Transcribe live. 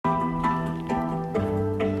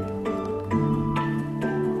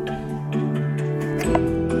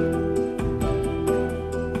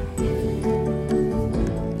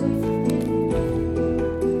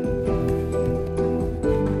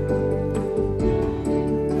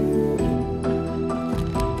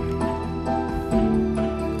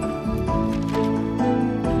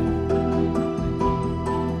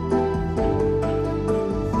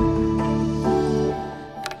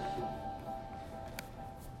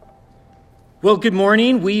Well, good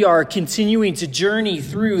morning. We are continuing to journey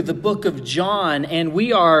through the book of John, and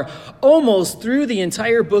we are almost through the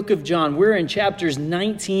entire book of John. We're in chapters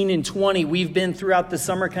 19 and 20. We've been throughout the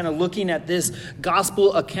summer kind of looking at this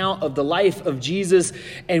gospel account of the life of Jesus,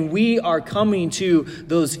 and we are coming to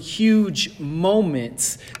those huge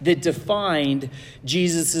moments that defined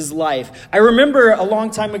Jesus' life. I remember a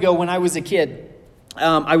long time ago when I was a kid,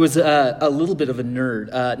 I was a little bit of a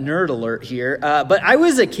nerd alert here. But I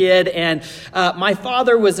was a kid, and my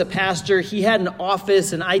father was a pastor. He had an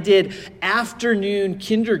office, and I did afternoon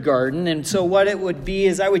kindergarten. And so what it would be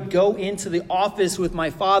is I would go into the office with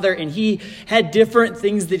my father, and he had different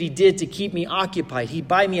things that he did to keep me occupied. He'd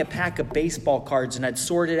buy me a pack of baseball cards, and I'd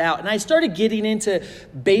sort it out. And I started getting into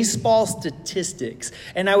baseball statistics,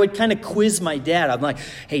 and I would kind of quiz my dad. I'm like,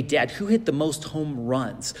 hey, Dad, who hit the most home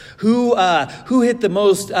runs? Who hit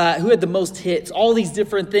who had the most hits, all these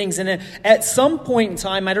different things. And at some point in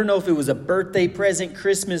time, I don't know if it was a birthday present,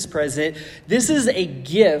 Christmas present, this is a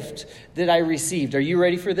gift that I received. Are you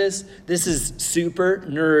ready for this? This is super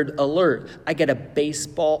nerd alert. I got a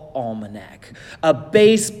baseball almanac. A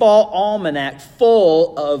baseball almanac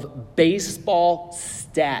full of baseball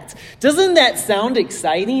stats. Doesn't that sound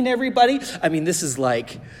exciting, everybody? I mean, this is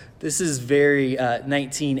very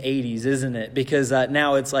 1980s, isn't it? Because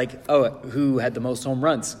now it's like, oh, who had the most home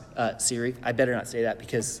runs? Siri, I better not say that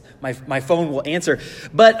because my phone will answer.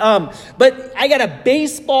 But I got a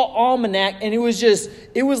baseball almanac, and it was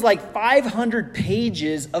like 500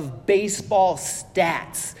 pages of baseball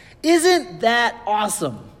stats. Isn't that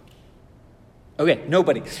awesome? Okay,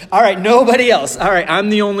 nobody. All right, nobody else. All right, I'm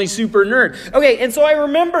the only super nerd. Okay, and so I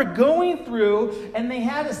remember going through, and they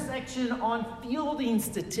had a section on fielding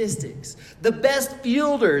statistics, the best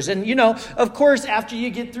fielders. And, of course, after you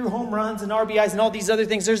get through home runs and RBIs and all these other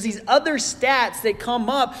things, there's these other stats that come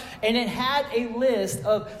up, and it had a list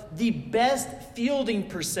of the best fielding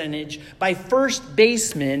percentage by first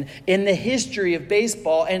baseman in the history of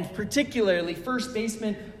baseball, and particularly first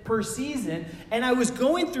baseman per season. And I was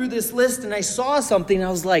going through this list, and I saw something, and I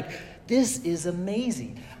was like, this is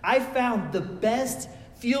amazing. I found the best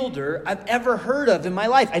fielder I've ever heard of in my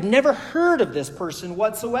life. I'd never heard of this person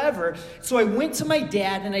whatsoever. So I went to my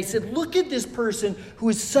dad, and I said, look at this person who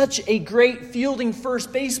is such a great fielding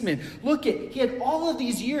first baseman. He had all of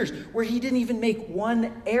these years where he didn't even make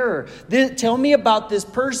one error. Tell me about this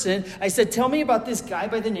person. I said, tell me about this guy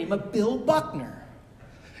by the name of Bill Buckner.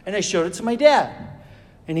 And I showed it to my dad.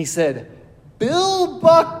 And he said, Bill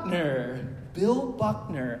Buckner.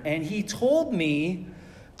 And he told me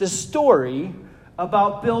the story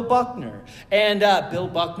about Bill Buckner. And Bill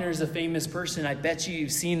Buckner is a famous person. I bet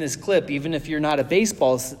you've seen this clip, even if you're not a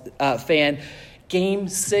baseball fan. Game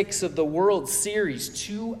 6 of the World Series,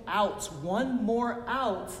 2 outs, 1 more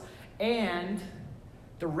out, and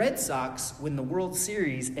the Red Sox win the World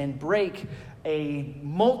Series and break a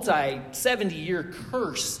multi-70-year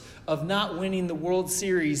curse of not winning the World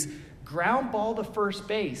Series. Ground ball to first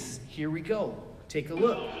base. Here we go. Take a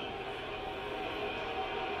look.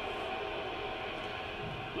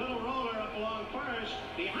 Little roller up along first.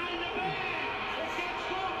 Behind the bag. It gets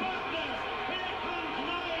Bill Buckner. Here comes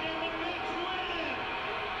Knight, and the Mets win it.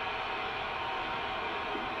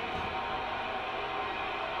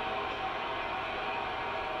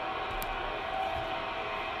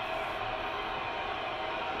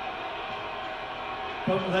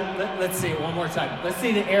 Let's see it one more time. Let's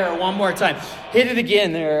see the error one more time. Hit it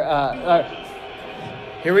again there.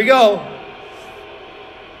 Here we go.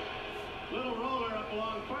 Little roller up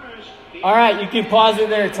along first. All right, you can pause it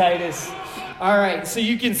there, Titus. All right, so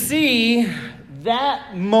you can see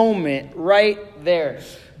that moment right there.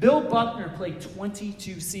 Bill Buckner played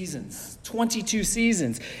 22 seasons. 22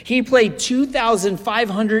 seasons. He played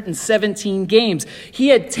 2,517 games. He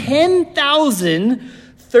had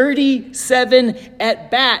 10,037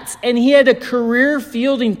 at-bats, and he had a career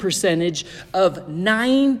fielding percentage of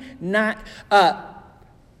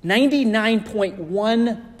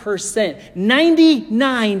 99.1%.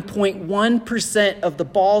 99.1% of the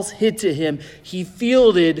balls hit to him, he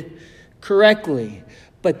fielded correctly.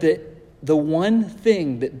 But the one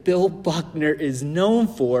thing that Bill Buckner is known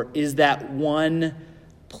for is that one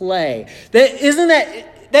play.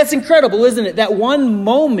 That's incredible, isn't it? That one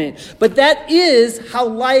moment. But that is how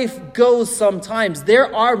life goes sometimes.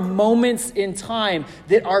 There are moments in time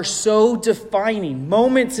that are so defining.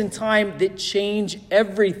 Moments in time that change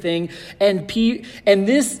everything. And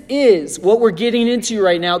this is what we're getting into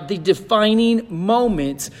right now, the defining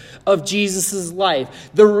moment of Jesus'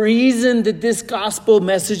 life. The reason that this gospel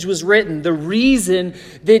message was written, the reason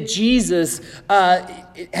that Jesus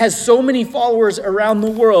it has so many followers around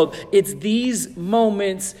the world. It's these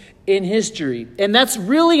moments in history. And that's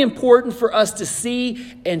really important for us to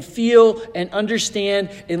see and feel and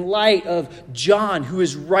understand in light of John, who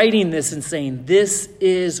is writing this and saying, this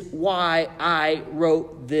is why I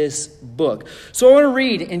wrote this book. So I want to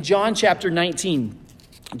read in John chapter 19.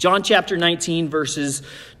 John chapter 19, verses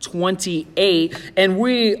 28. And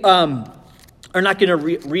we are not going to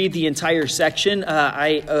read the entire section.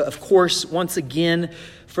 Of course, once again,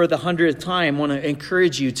 for the 100th time, want to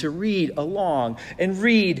encourage you to read along and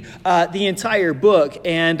read the entire book.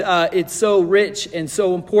 And it's so rich and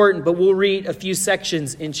so important, but we'll read a few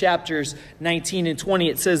sections in chapters 19 and 20.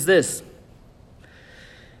 It says this.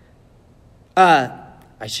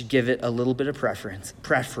 I should give it a little bit of preference.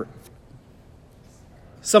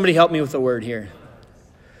 Somebody help me with a word here.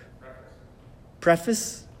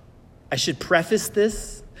 Preface? I should preface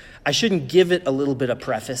this. I shouldn't give it a little bit of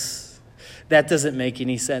preface. That doesn't make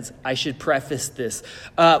any sense. I should preface this.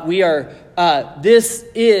 This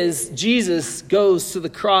is Jesus goes to the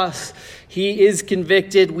cross. He is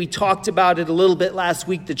convicted. We talked about it a little bit last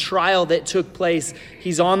week, the trial that took place.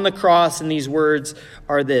 He's on the cross, and these words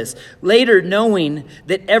are this. Later, knowing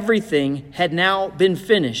that everything had now been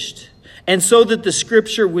finished, and so that the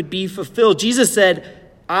scripture would be fulfilled, Jesus said,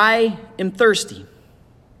 I am thirsty.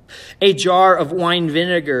 A jar of wine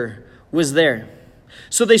vinegar was there.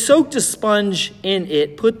 So they soaked a sponge in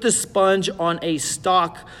it, put the sponge on a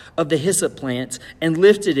stalk of the hyssop plant, and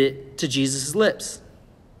lifted it to Jesus' lips.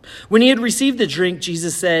 When he had received the drink,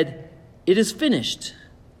 Jesus said, it is finished.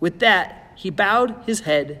 With that, he bowed his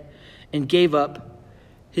head and gave up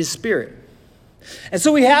his spirit. And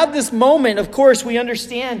so we have this moment. Of course, we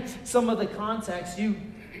understand some of the context. You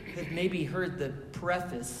have maybe heard the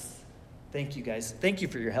preface. Thank you, guys. Thank you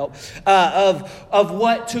for your help. Of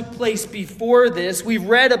what took place before this. We've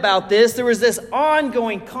read about this. There was this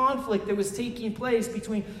ongoing conflict that was taking place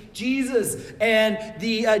between Jesus and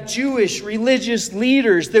the Jewish religious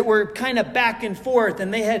leaders that were kind of back and forth.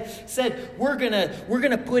 And they had said, we're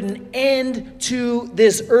gonna put an end to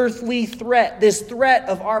this earthly threat, this threat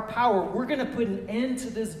of our power. We're going to put an end to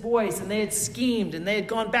this voice. And they had schemed and they had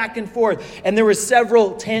gone back and forth. And there were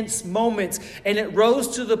several tense moments. And it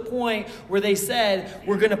rose to the point where they said,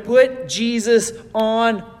 we're going to put Jesus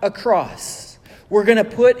on a cross. We're going to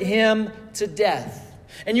put him to death.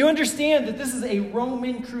 And you understand that this is a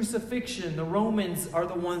Roman crucifixion. The Romans are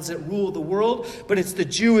the ones that rule the world, but it's the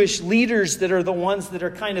Jewish leaders that are the ones that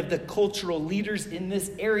are kind of the cultural leaders in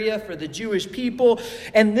this area for the Jewish people.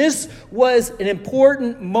 And this was an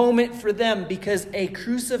important moment for them because a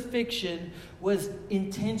crucifixion was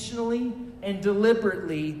intentionally and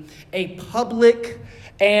deliberately a public,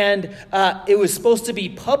 and it was supposed to be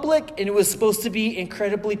public, and it was supposed to be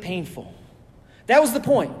incredibly painful. That was the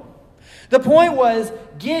point. The point was,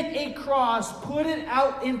 get a cross, put it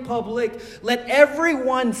out in public, let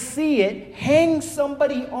everyone see it, hang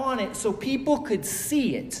somebody on it so people could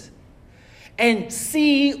see it, and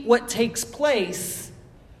see what takes place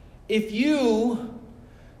if you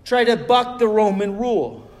try to buck the Roman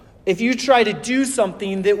rule. If you try to do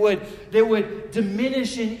something that would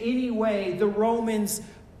diminish in any way the Romans'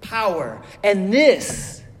 power. And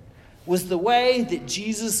this was the way that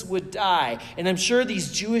Jesus would die. And I'm sure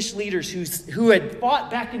these Jewish leaders who had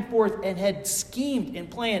fought back and forth and had schemed and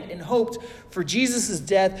planned and hoped for Jesus'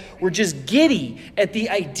 death were just giddy at the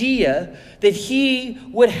idea that he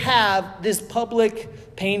would have this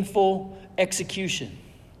public, painful execution.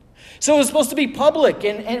 So it was supposed to be public.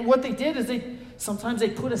 And what they did is sometimes they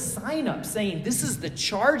put a sign up saying, this is the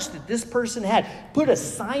charge that this person had. Put a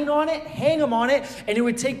sign on it, hang them on it, and it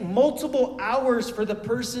would take multiple hours for the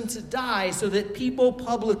person to die so that people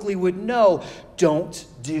publicly would know, don't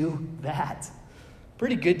do that.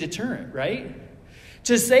 Pretty good deterrent, right?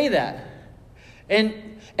 To say that. And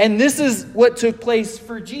this is what took place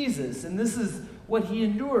for Jesus, and this is what he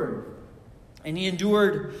endured. And he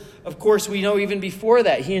endured, of course, we know even before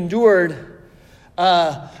that, he endured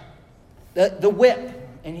the whip,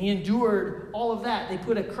 and he endured all of that. They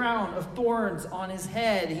put a crown of thorns on his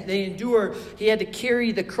head. He had to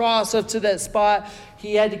carry the cross up to that spot.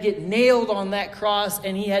 He had to get nailed on that cross,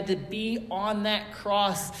 and he had to be on that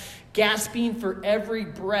cross gasping for every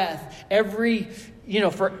breath,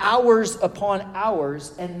 for hours upon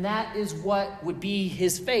hours, and that is what would be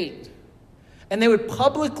his fate. And they would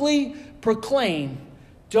publicly proclaim,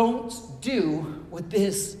 don't do what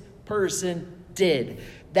this person did.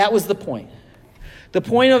 That was the point. The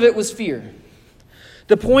point of it was fear.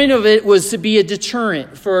 The point of it was to be a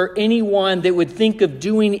deterrent for anyone that would think of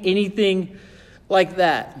doing anything like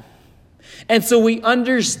that. And so we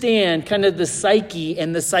understand kind of the psyche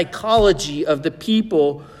and the psychology of the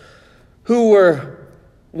people who were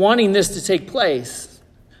wanting this to take place.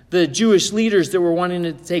 The Jewish leaders that were wanting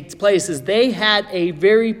it to take place, is they had a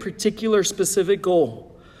very particular specific goal.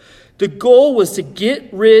 The goal was to get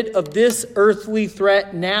rid of this earthly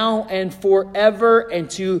threat now and forever, and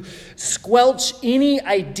to squelch any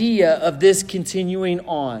idea of this continuing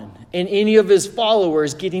on, and any of his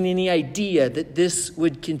followers getting any idea that this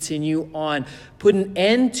would continue on. Put an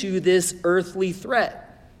end to this earthly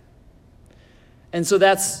threat. And so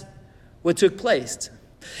that's what took place.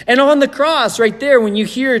 And on the cross right there, when you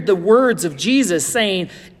hear the words of Jesus saying,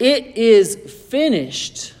 "It is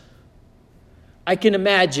finished," I can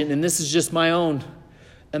imagine, and this is just my own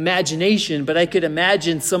imagination, but I could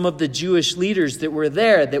imagine some of the Jewish leaders that were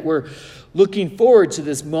there, that were looking forward to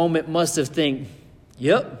this moment, must have think,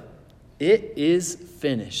 "Yep, it is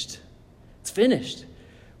finished. It's finished.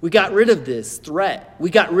 We got rid of this threat. We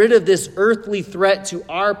got rid of this earthly threat to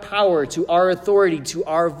our power, to our authority, to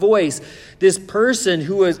our voice. This person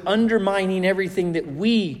who was undermining everything that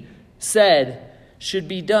we said should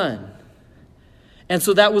be done." And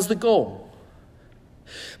so that was the goal.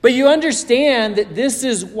 But you understand that this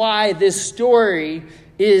is why this story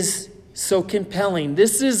is so compelling.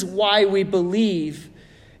 This is why we believe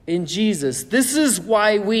in Jesus. This is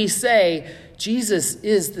why we say Jesus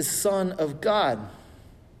is the Son of God.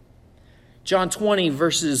 John 20,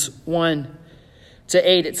 verses 1 to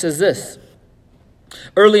 8, it says this: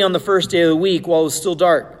 "Early on the first day of the week, while it was still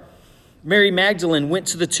dark, Mary Magdalene went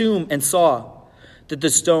to the tomb and saw that the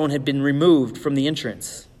stone had been removed from the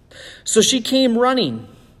entrance. So she came running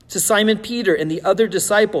to Simon Peter and the other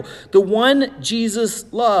disciple, the one Jesus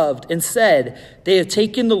loved, and said, 'They have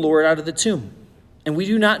taken the Lord out of the tomb, and we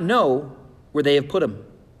do not know where they have put him.'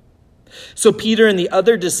 So Peter and the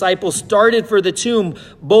other disciple started for the tomb.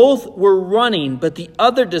 Both were running, but the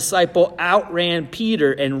other disciple outran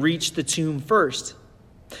Peter and reached the tomb first.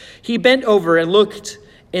 He bent over and looked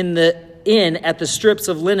in at the strips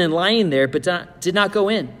of linen lying there, but did not go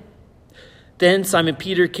in. Then Simon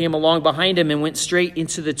Peter came along behind him and went straight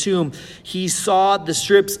into the tomb. He saw the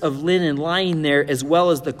strips of linen lying there, as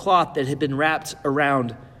well as the cloth that had been wrapped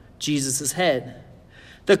around Jesus' head.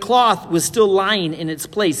 The cloth was still lying in its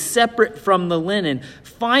place, separate from the linen.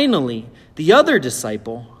 Finally, the other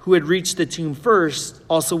disciple, who had reached the tomb first,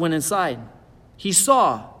 also went inside. He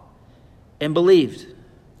saw and believed.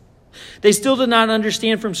 They still did not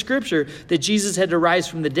understand from Scripture that Jesus had to rise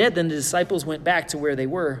from the dead. Then the disciples went back to where they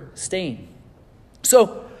were staying."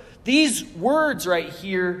 So these words right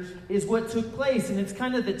here is what took place, and it's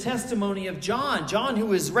kind of the testimony of John. John, who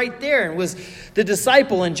was right there and was the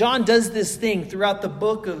disciple, and John does this thing throughout the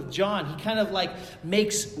book of John. He kind of like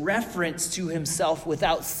makes reference to himself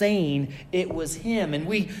without saying it was him. And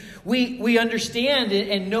we understand it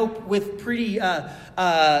and know with pretty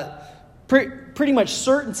much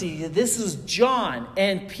certainty that this is John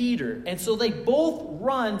and Peter. And so they both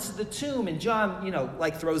run to the tomb, and John,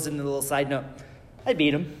 throws in a little side note. I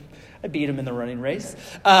beat him in the running race.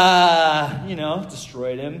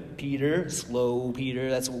 Destroyed him. Peter, slow Peter,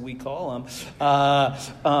 that's what we call him.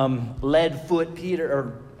 Lead foot Peter,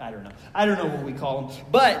 or I don't know what we call him.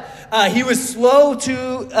 But he was slow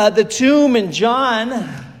to the tomb, and John,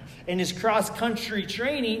 in his cross-country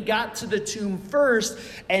training, got to the tomb first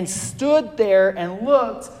and stood there and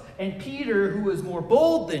looked. And Peter, who was more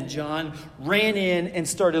bold than John, ran in and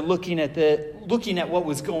started looking at what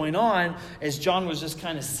was going on, as John was just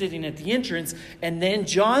kind of sitting at the entrance. And then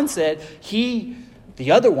John said,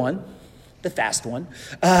 the other one, the fast one,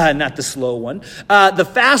 not the slow one, the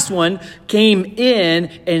fast one came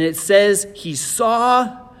in, and it says he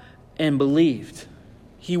saw and believed.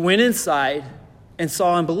 He went inside and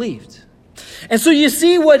saw and believed. And so you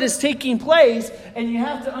see what is taking place, and you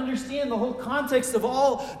have to understand the whole context of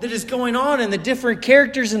all that is going on, and the different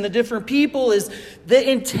characters and the different people. Is the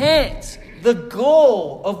intent, the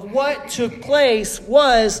goal of what took place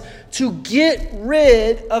was to get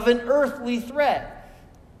rid of an earthly threat.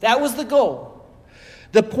 That was the goal.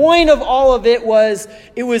 The point of all of it was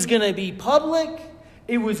going to be public,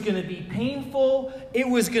 it was going to be painful, it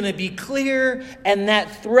was going to be clear, and that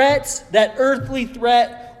earthly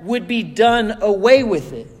threat, would be done away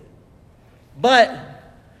with it. But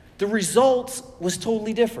the result was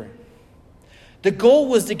totally different. The goal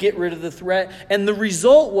was to get rid of the threat, and the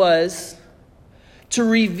result was to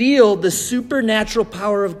reveal the supernatural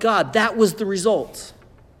power of God. That was the result.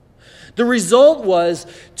 The result was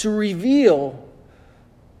to reveal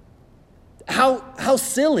how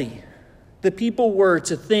silly the people were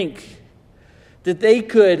to think that they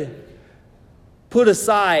could put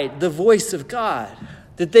aside the voice of God.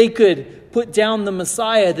 that they could put down the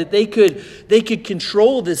Messiah, that they could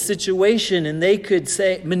control this situation, and they could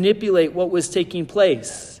manipulate what was taking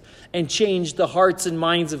place and change the hearts and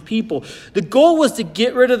minds of people. The goal was to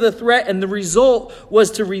get rid of the threat, and the result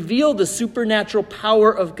was to reveal the supernatural power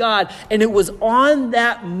of God. And it was on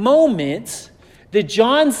that moment that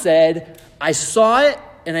John said, I saw it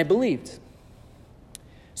and I believed.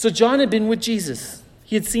 So John had been with Jesus.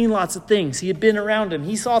 He had seen lots of things. He had been around him.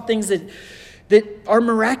 He saw things that are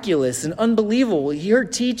miraculous and unbelievable. He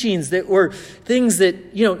heard teachings that were things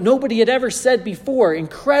that, nobody had ever said before.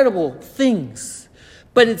 Incredible things.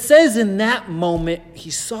 But it says in that moment, he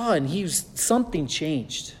saw and something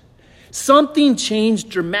changed. Something changed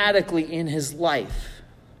dramatically in his life.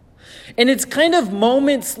 And it's kind of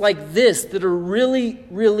moments like this that are really,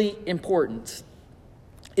 really important.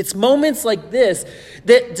 It's moments like this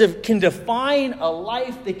that can define a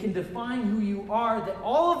life, that can define who you are, that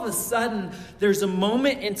all of a sudden there's a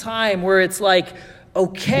moment in time where it's like,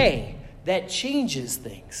 okay, that changes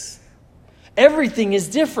things. Everything is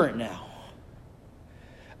different now.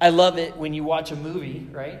 I love it when you watch a movie,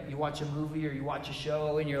 right? You watch a movie or you watch a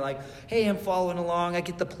show and you're like, hey, I'm following along. I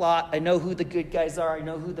get the plot. I know who the good guys are. I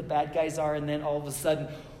know who the bad guys are. And then all of a sudden,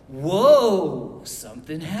 whoa,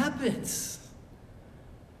 something happens.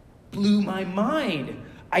 Blew my mind.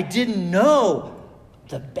 I didn't know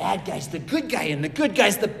the bad guy's the good guy and the good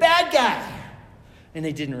guy's the bad guy. And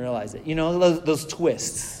they didn't realize it. Those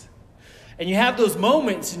twists. And you have those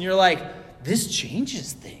moments and you're like, this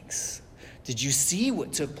changes things. Did you see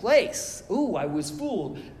what took place? Ooh, I was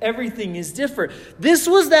fooled. Everything is different. This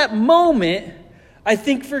was that moment, I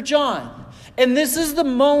think, for John. And this is the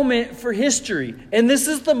moment for history. And this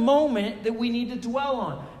is the moment that we need to dwell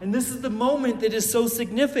on. And this is the moment that is so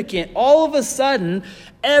significant. All of a sudden,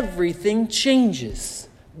 everything changes.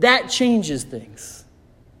 That changes things.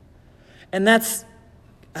 And that's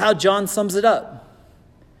how John sums it up.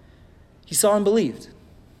 He saw and believed.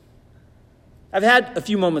 I've had a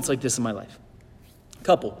few moments like this in my life. A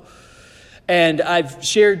couple. And I've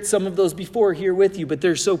shared some of those before here with you, but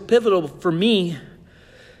they're so pivotal for me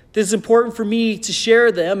that it's important for me to share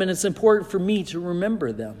them, and it's important for me to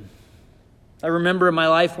remember them. I remember in my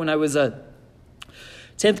life when I was a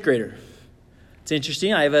 10th grader. It's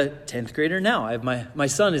interesting, I have a 10th grader now. I have my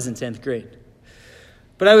son is in 10th grade.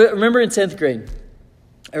 But I remember in 10th grade.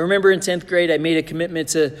 I made a commitment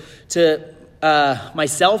to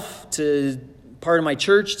myself, to part of my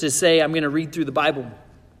church, to say I'm going to read through the Bible.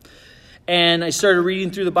 And I started reading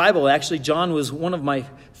through the Bible. Actually, John was one of my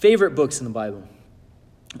favorite books in the Bible.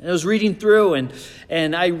 And I was reading through,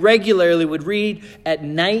 and I regularly would read at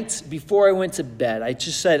night before I went to bed. I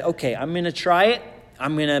just said, okay, I'm going to try it.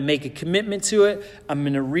 I'm going to make a commitment to it. I'm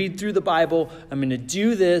going to read through the Bible. I'm going to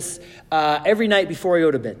do this every night before I go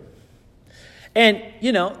to bed. And,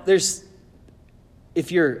 if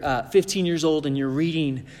you're 15 years old and you're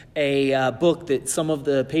reading a book that some of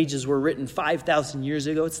the pages were written 5,000 years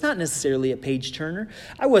ago, it's not necessarily a page turner.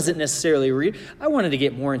 I wasn't necessarily a reader. I wanted to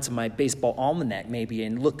get more into my baseball almanac maybe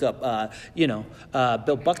and look up,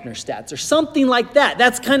 Bill Buckner stats or something like that.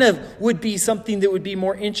 That's kind of would be something that would be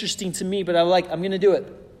more interesting to me, but I'm going to do it.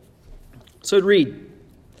 So I'd read.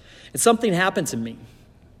 And something happened to me.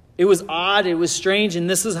 It was odd, it was strange, and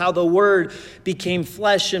this is how the Word became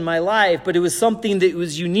flesh in my life. But it was something that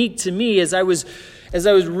was unique to me. As I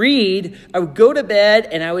would read, I would go to bed,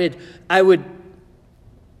 and I would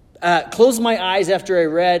close my eyes after I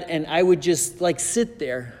read, and I would just sit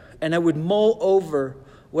there, and I would mull over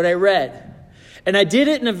what I read. And I did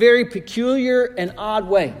it in a very peculiar and odd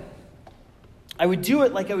way. I would do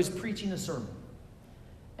it like I was preaching a sermon.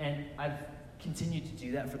 And I've continued to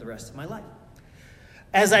do that for the rest of my life.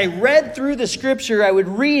 As I read through the scripture, I would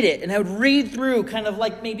read it, and I would read through kind of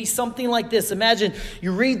like maybe something like this. Imagine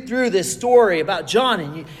you read through this story about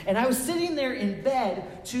John, and I was sitting there in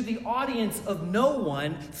bed to the audience of no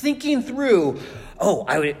one, thinking through,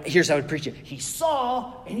 here's how I would preach it. He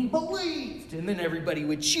saw and he believed, and then everybody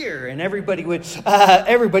would cheer, and everybody would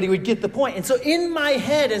get the point. And so in my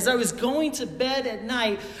head, as I was going to bed at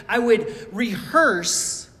night, I would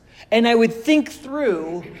rehearse. And I would think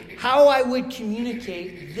through how I would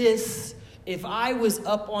communicate this if I was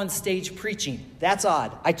up on stage preaching. That's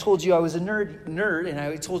odd. I told you I was a nerd, and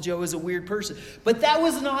I told you I was a weird person. But that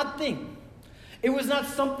was an odd thing. It was not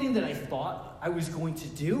something that I thought I was going to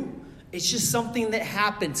do. It's just something that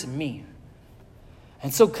happened to me.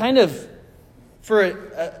 And so kind of for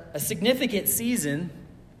a significant season,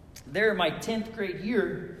 there in my 10th grade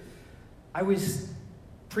year, I was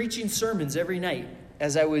preaching sermons every night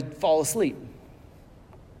as I would fall asleep.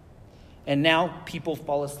 And now people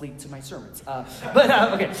fall asleep to my sermons.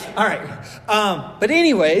 Okay, all right. But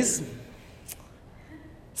anyways,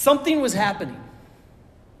 something was happening.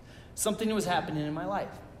 Something was happening in my life.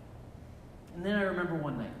 And then I remember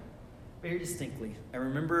one night, very distinctly. I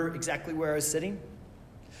remember exactly where I was sitting.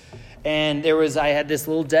 And I had this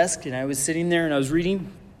little desk, and I was sitting there, and I was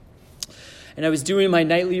reading. And I was doing my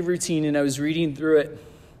nightly routine, and I was reading through it.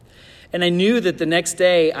 And I knew that the next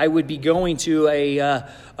day I would be going to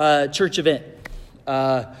a church event,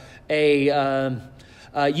 a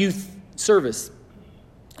youth service.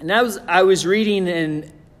 And I was reading,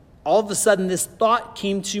 and all of a sudden this thought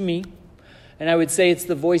came to me. And I would say it's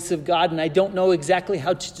the voice of God, and I don't know exactly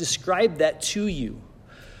how to describe that to you.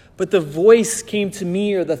 But the voice came to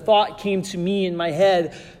me, or the thought came to me in my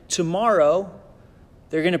head. Tomorrow,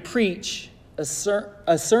 they're going to preach a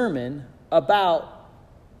sermon about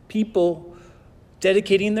people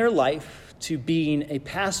dedicating their life to being a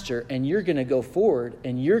pastor, and you're going to go forward,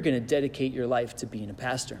 and you're going to dedicate your life to being a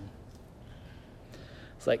pastor.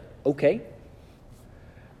 It's like, okay.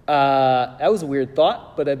 That was a weird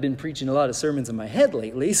thought, but I've been preaching a lot of sermons in my head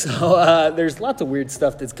lately, so there's lots of weird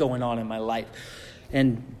stuff that's going on in my life.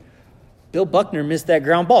 And Bill Buckner missed that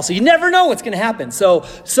ground ball, so you never know what's going to happen. So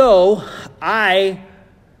I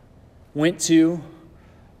went to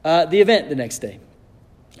the event the next day,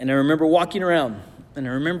 and I remember walking around, and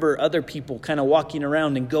I remember other people kind of walking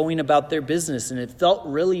around and going about their business, and it felt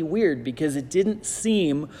really weird because it didn't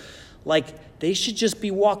seem like they should just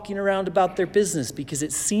be walking around about their business, because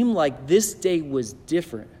it seemed like this day was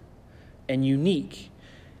different and unique.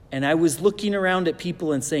 And I was looking around at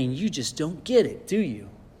people and saying, you just don't get it, do you?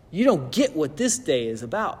 You don't get what this day is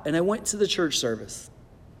about. And I went to the church service.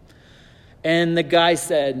 And the guy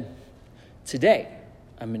said, today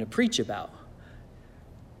I'm going to preach about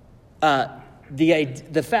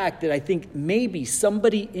the fact that I think maybe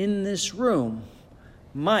somebody in this room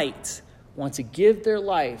might want to give their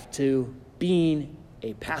life to being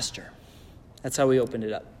a pastor. That's how we opened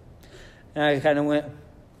it up. And I kind of went,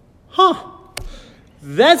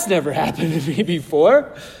 that's never happened to me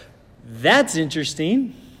before. That's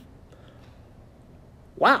interesting.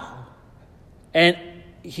 Wow. And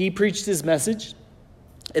he preached his message.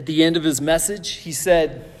 At the end of his message, he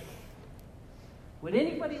said, would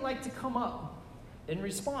anybody like to come up and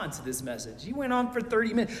respond to this message? He went on for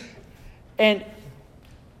 30 minutes. And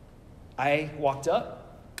I walked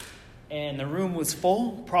up, and the room was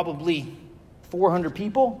full, probably 400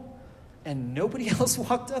 people, and nobody else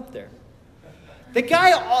walked up there. The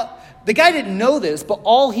guy didn't know this, but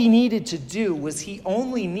all he needed to do was he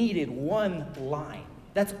only needed one line.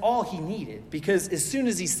 That's all he needed, because as soon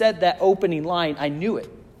as he said that opening line, I knew it.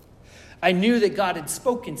 I knew that God had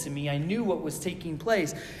spoken to me. I knew what was taking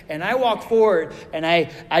place. And I walked forward, and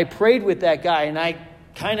I prayed with that guy, and I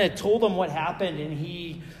kind of told him what happened, and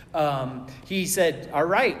he said, all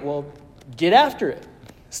right, well, get after it.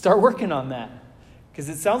 Start working on that, because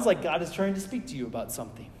it sounds like God is trying to speak to you about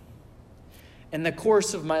something. And the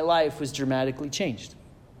course of my life was dramatically changed.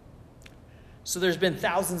 So there's been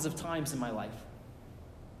thousands of times in my life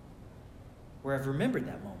where I've remembered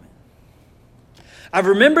that moment. I've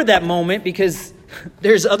remembered that moment because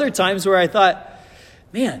there's other times where I thought,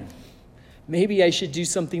 man, maybe I should do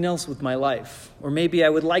something else with my life. Or maybe I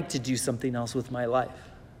would like to do something else with my life.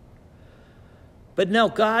 But no,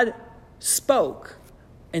 God spoke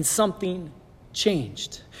and something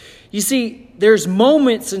changed. You see, there's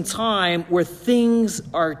moments in time where things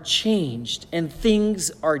are changed and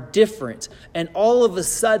things are different. And all of a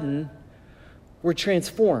sudden, we're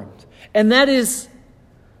transformed. And that is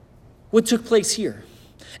what took place here.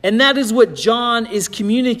 And that is what John is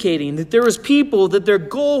communicating, that there was people that their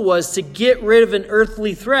goal was to get rid of an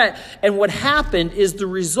earthly threat. And what happened is the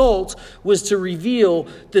result was to reveal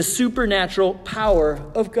the supernatural power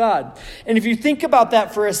of God. And if you think about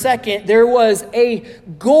that for a second, there was a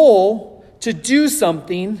goal to do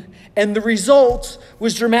something, and the result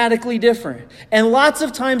was dramatically different. And lots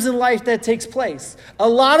of times in life that takes place. A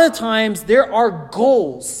lot of times there are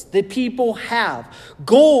goals that people have.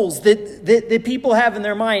 Goals that people have in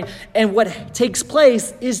their mind. And what takes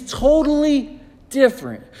place is totally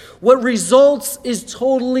different. What results is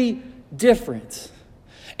totally different.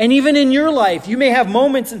 And even in your life, you may have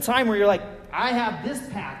moments in time where you're like, I have this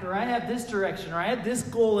path, or I have this direction, or I have this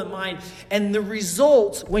goal in mind. And the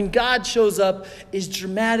result, when God shows up, is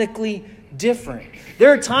dramatically different.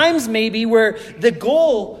 There are times maybe where the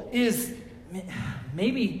goal is,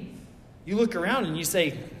 maybe you look around and you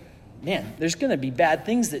say, man, there's going to be bad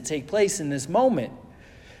things that take place in this moment.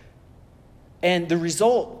 And the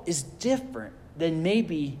result is different than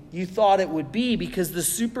maybe you thought it would be, because the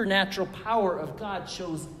supernatural power of God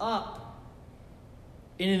shows up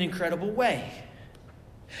in an incredible way.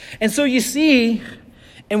 And so you see,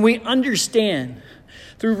 and we understand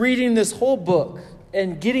through reading this whole book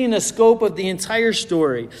and getting a scope of the entire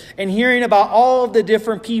story and hearing about all of the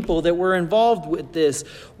different people that were involved with this,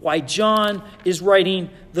 why John is writing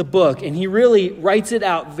the book. And he really writes it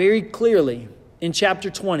out very clearly in chapter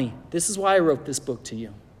 20. This is why I wrote this book to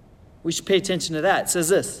you. We should pay attention to that. It says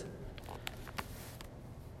this. It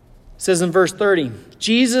says in verse 30,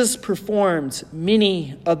 Jesus performed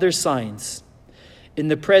many other signs in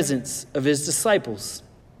the presence of his disciples,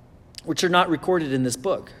 which are not recorded in this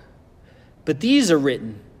book. But these are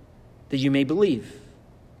written that you may believe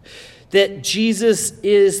that Jesus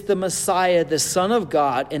is the Messiah, the Son of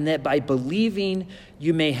God, and that by believing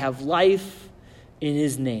you may have life in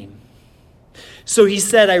his name. So he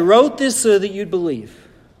said, I wrote this so that you'd believe.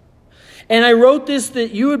 And I wrote this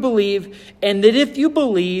that you would believe, and that if you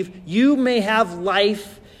believe, you may have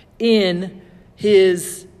life in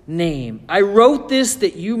his name. I wrote this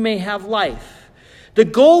that you may have life. The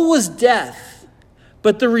goal was death,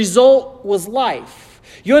 but the result was life.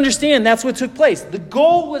 You understand, that's what took place. The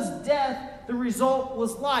goal was death, the result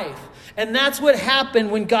was life. And that's what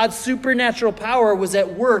happened when God's supernatural power was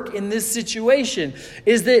at work in this situation,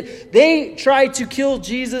 is that they tried to kill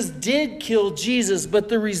Jesus, did kill Jesus, but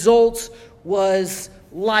the result was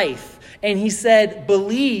life. And he said,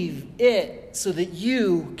 believe it so that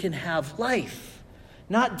you can have life,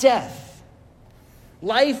 not death.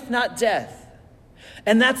 Life, not death.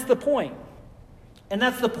 And that's the point. And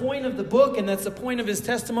that's the point of the book, and that's the point of his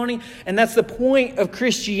testimony, and that's the point of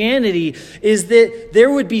Christianity, is that there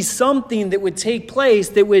would be something that would take place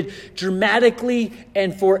that would dramatically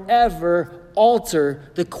and forever alter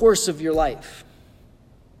the course of your life.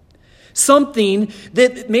 Something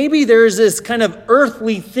that maybe there's this kind of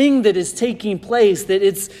earthly thing that is taking place, that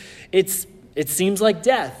it seems like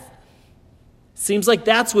death. It seems like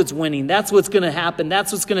that's what's winning, that's what's going to happen,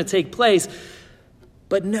 that's what's going to take place.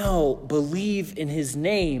 But no, believe in his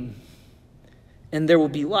name and there will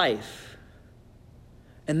be life.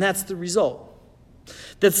 And that's the result.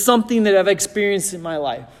 That's something that I've experienced in my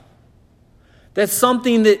life. That's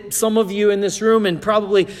something that some of you in this room, and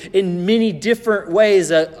probably in many different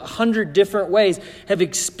ways, 100 different ways, have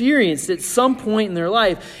experienced at some point in their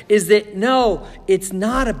life, is that no, it's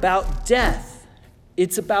not about death.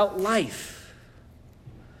 It's about life.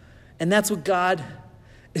 And that's what God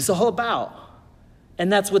is all about.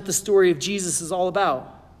 And that's what the story of Jesus is all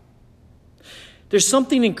about. There's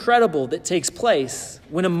something incredible that takes place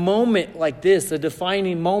when a moment like this, a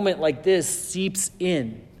defining moment like this, seeps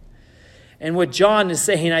in. And what John is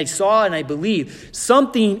saying, I saw and I believe,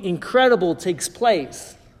 something incredible takes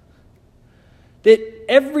place. That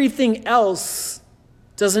everything else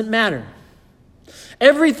doesn't matter.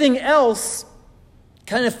 Everything else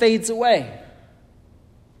kind of fades away.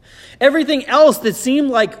 Everything else that seemed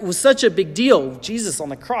like was such a big deal, Jesus on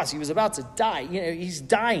the cross, he was about to die. He's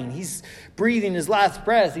dying. He's breathing his last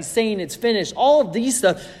breath. He's saying it's finished. All of these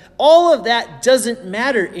stuff, all of that doesn't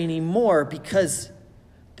matter anymore because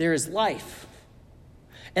there is life.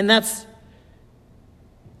 And that's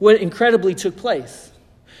what incredibly took place.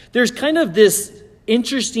 There's kind of this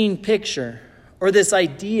interesting picture or this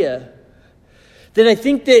idea that I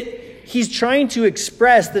think that he's trying to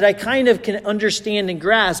express, that I kind of can understand and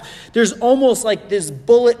grasp. There's almost like this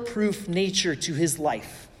bulletproof nature to his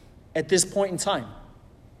life at this point in time.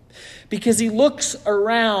 Because he looks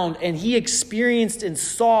around and he experienced and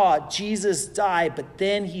saw Jesus die, but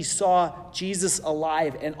then he saw Jesus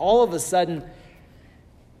alive. And all of a sudden,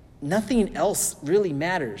 nothing else really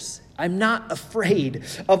matters. I'm not afraid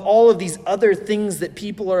of all of these other things that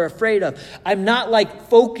people are afraid of. I'm not like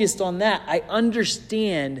focused on that. I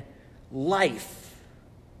understand life.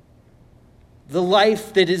 The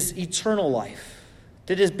life that is eternal life.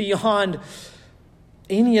 That is beyond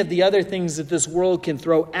any of the other things that this world can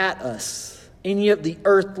throw at us. Any of the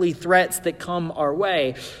earthly threats that come our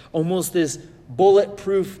way. Almost this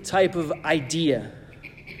bulletproof type of idea.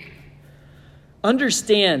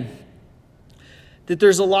 Understand that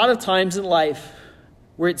there's a lot of times in life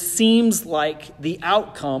where it seems like the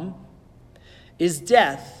outcome is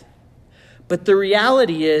death. But the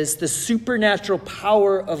reality is the supernatural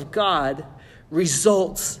power of God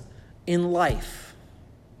results in life.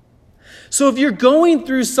 So if you're going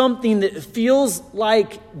through something that feels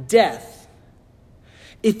like death,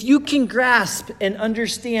 if you can grasp and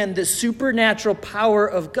understand the supernatural power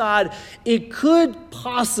of God, it could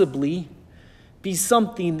possibly be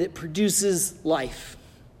something that produces life.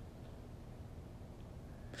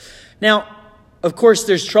 Now, of course,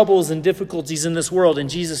 there's troubles and difficulties in this world, and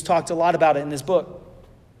Jesus talked a lot about it in this book.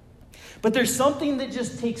 But there's something that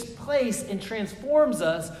just takes place and transforms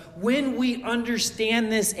us when we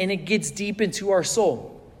understand this and it gets deep into our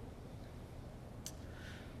soul.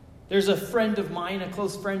 There's a friend of mine, a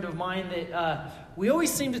close friend of mine, that we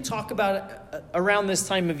always seem to talk about around this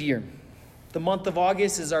time of year. The month of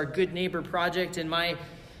August is our Good Neighbor Project, and my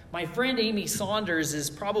friend Amy Saunders is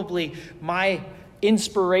probably my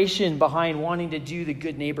inspiration behind wanting to do the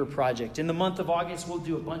Good Neighbor Project. In the month of August, we'll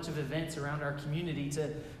do a bunch of events around our community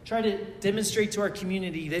to try to demonstrate to our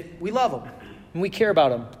community that we love them and we care about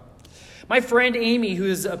them. My friend Amy, who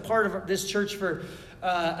is a part of this church for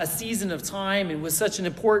a season of time and was such an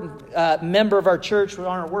important member of our church, was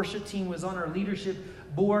on our worship team, was on our leadership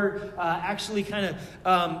board, actually kind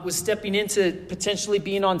of was stepping into potentially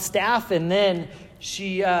being on staff, and then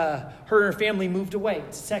her and her family moved away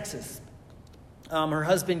to Texas. Her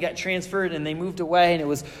husband got transferred and they moved away, and it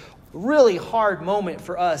was a really hard moment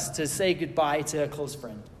for us to say goodbye to a close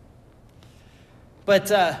friend.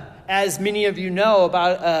 But as many of you know,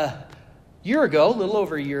 about a little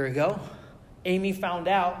over a year ago, Amy found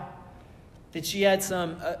out that she had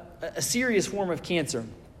a serious form of cancer.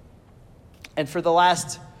 And for the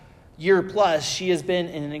last year plus, she has been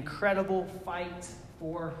in an incredible fight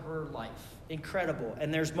for her life. Incredible.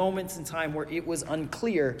 And there's moments in time where it was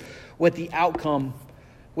unclear what the outcome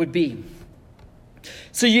would be.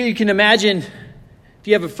 So you can imagine, if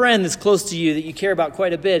you have a friend that's close to you that you care about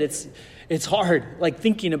quite a bit, it's hard, like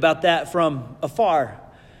thinking about that from afar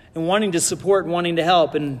and wanting to support and wanting to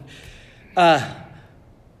help. And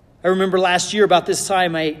I remember last year about this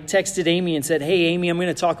time, I texted Amy and said, "Hey, Amy, I'm going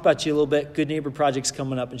to talk about you a little bit. Good Neighbor Project's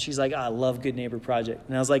coming up." And she's like, "I love Good Neighbor Project."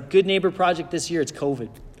 And I was like, "Good Neighbor Project this year, it's COVID.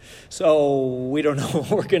 So we don't know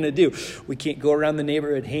what we're going to do. We can't go around the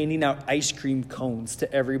neighborhood handing out ice cream cones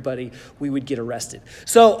to everybody. We would get arrested."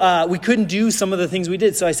 So we couldn't do some of the things we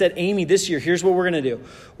did. So I said, "Amy, this year, here's what we're going to do.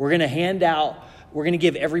 We're going to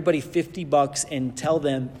give everybody $50 and tell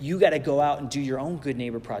them, you got to go out and do your own Good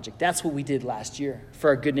Neighbor Project." That's what we did last year for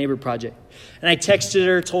our Good Neighbor Project. And I texted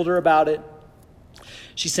her, told her about it.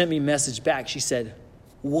 She sent me a message back. She said,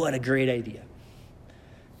 "What a great idea."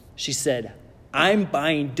 She said, "I'm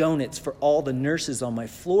buying donuts for all the nurses on my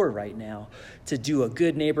floor right now to do a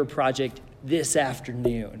Good Neighbor Project this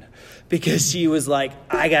afternoon." Because she was like,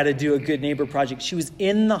 "I got to do a Good Neighbor Project." She was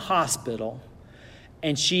in the hospital,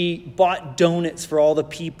 and she bought donuts for all the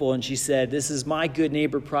people, and she said, "This is my Good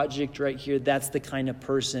Neighbor Project right here." That's the kind of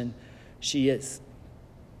person she is.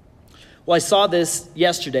 Well, I saw this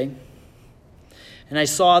yesterday, and I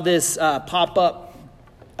saw this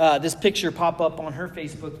this picture pop up on her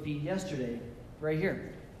Facebook feed yesterday, right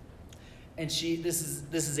here. And this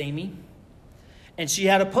is Amy, and she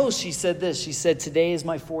had a post. She said this. She said, "Today is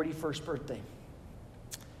my 41st birthday."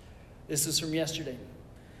 This is from yesterday.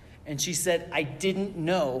 And she said, "I didn't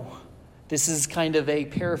know," this is kind of a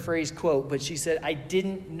paraphrase quote, but she said, "I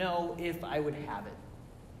didn't know if I would have it.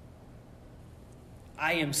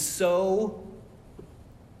 I am so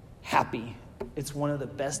happy. It's one of the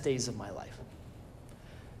best days of my life."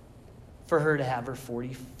 For her to have her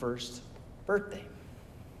 41st birthday.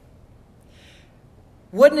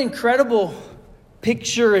 What an incredible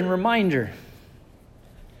picture and reminder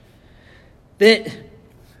that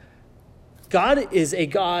God is a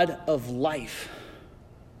God of life.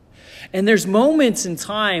 And there's moments in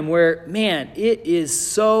time where, man, it is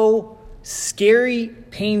so scary,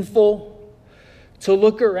 painful to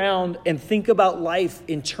look around and think about life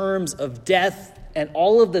in terms of death and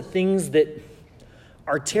all of the things that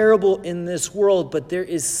are terrible in this world. But there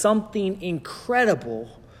is something incredible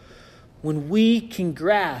when we can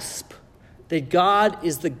grasp that God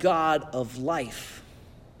is the God of life.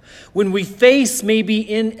 When we face maybe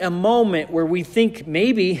in a moment where we think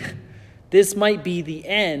maybe this might be the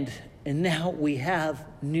end, and now we have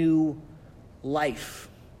new life.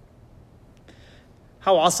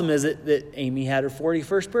 How awesome is it that Amy had her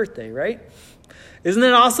 41st birthday, right? Isn't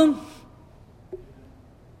it awesome?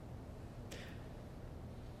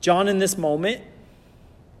 John in this moment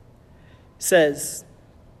says,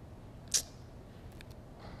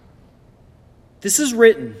 "This is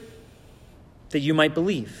written that you might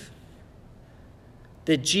believe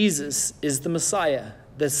that Jesus is the Messiah,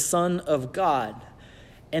 the Son of God,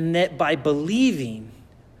 and that by believing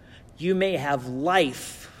you may have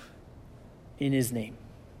life in his name."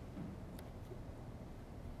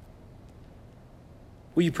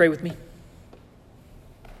 Will you pray with me?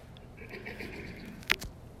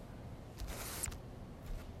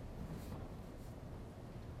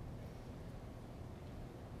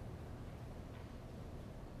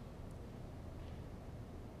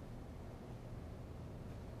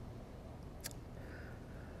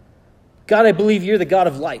 God, I believe you're the God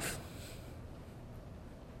of life.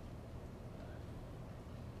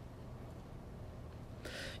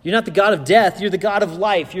 You're not the God of death. You're the God of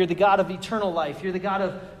life. You're the God of eternal life. You're the God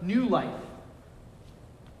of new life.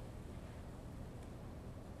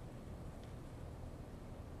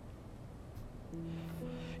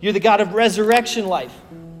 You're the God of resurrection life.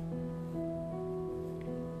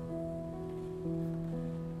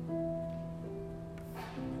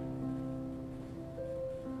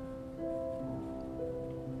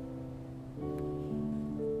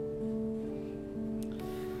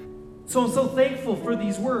 So I'm so thankful for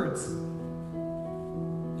these words.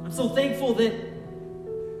 I'm so thankful that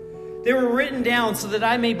they were written down so that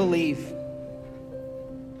I may believe.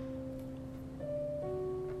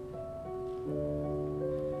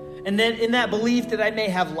 And that in that belief that I may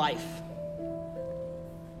have life.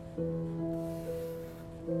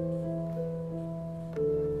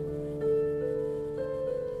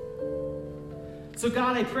 So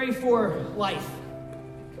God, I pray for life.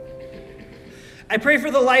 I pray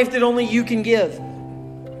for the life that only you can give.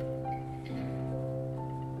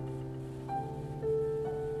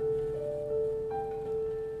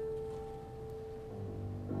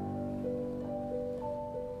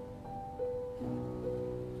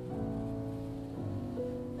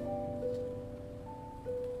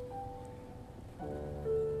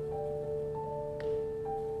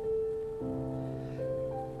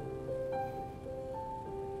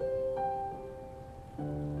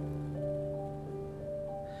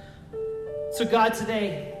 So God,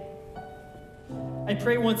 today, I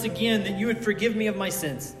pray once again that you would forgive me of my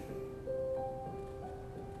sins.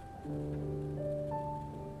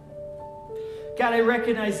 God, I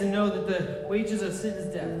recognize and know that the wages of sin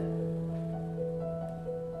is death.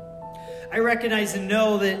 I recognize and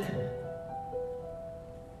know that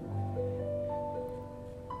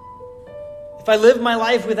if I live my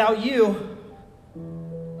life without you,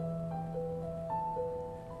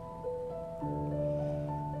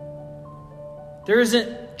 there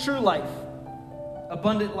isn't true life,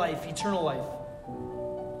 abundant life, eternal life.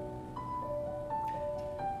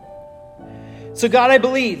 So God, I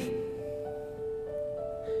believe.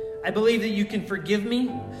 I believe that you can forgive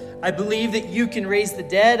me. I believe that you can raise the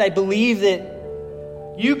dead. I believe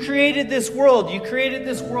that you created this world. You created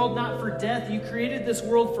this world not for death. You created this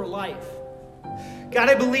world for life. God,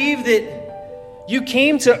 I believe that you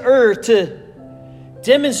came to earth to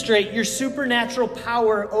demonstrate your supernatural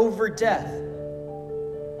power over death.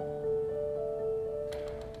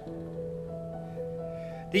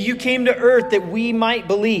 That you came to earth that we might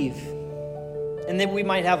believe and that we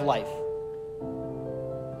might have life.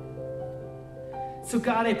 So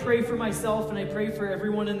God, I pray for myself and I pray for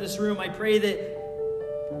everyone in this room. I pray that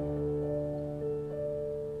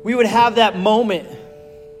we would have that moment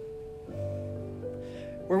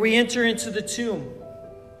where we enter into the tomb.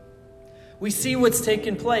 We see what's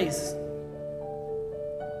taken place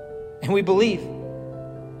and we believe.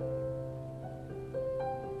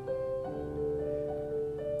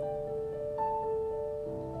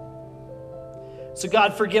 So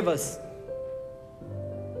God, forgive us.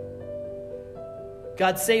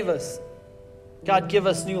 God, save us. God, give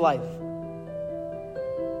us new life.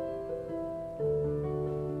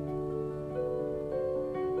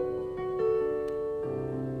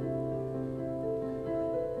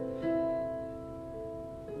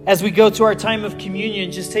 As we go to our time of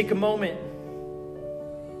communion, just take a moment.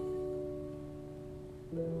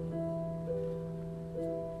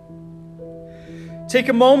 Take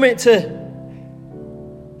a moment to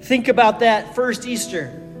think about that first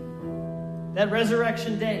Easter, that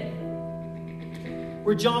resurrection day,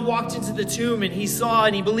 where John walked into the tomb and he saw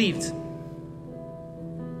and he believed.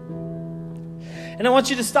 And I want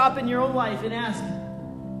you to stop in your own life and ask,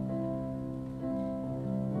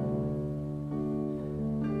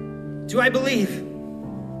 do I believe?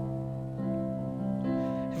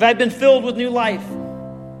 Have I been filled with new life?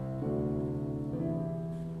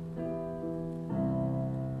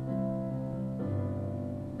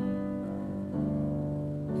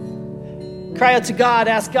 Cry out to God.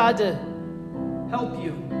 Ask God to help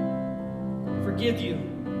you, forgive you,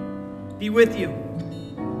 be with you.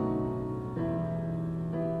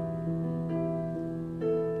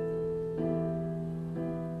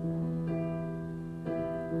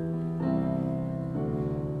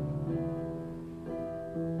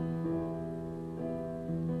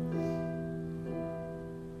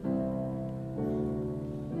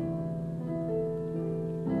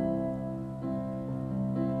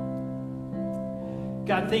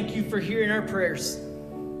 God, thank you for hearing our prayers.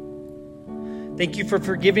 Thank you for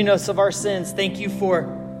forgiving us of our sins. Thank you for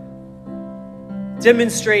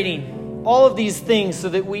demonstrating all of these things so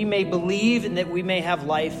that we may believe and that we may have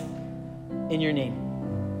life in your name.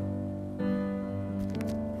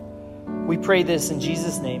 We pray this in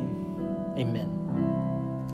Jesus' name. Amen.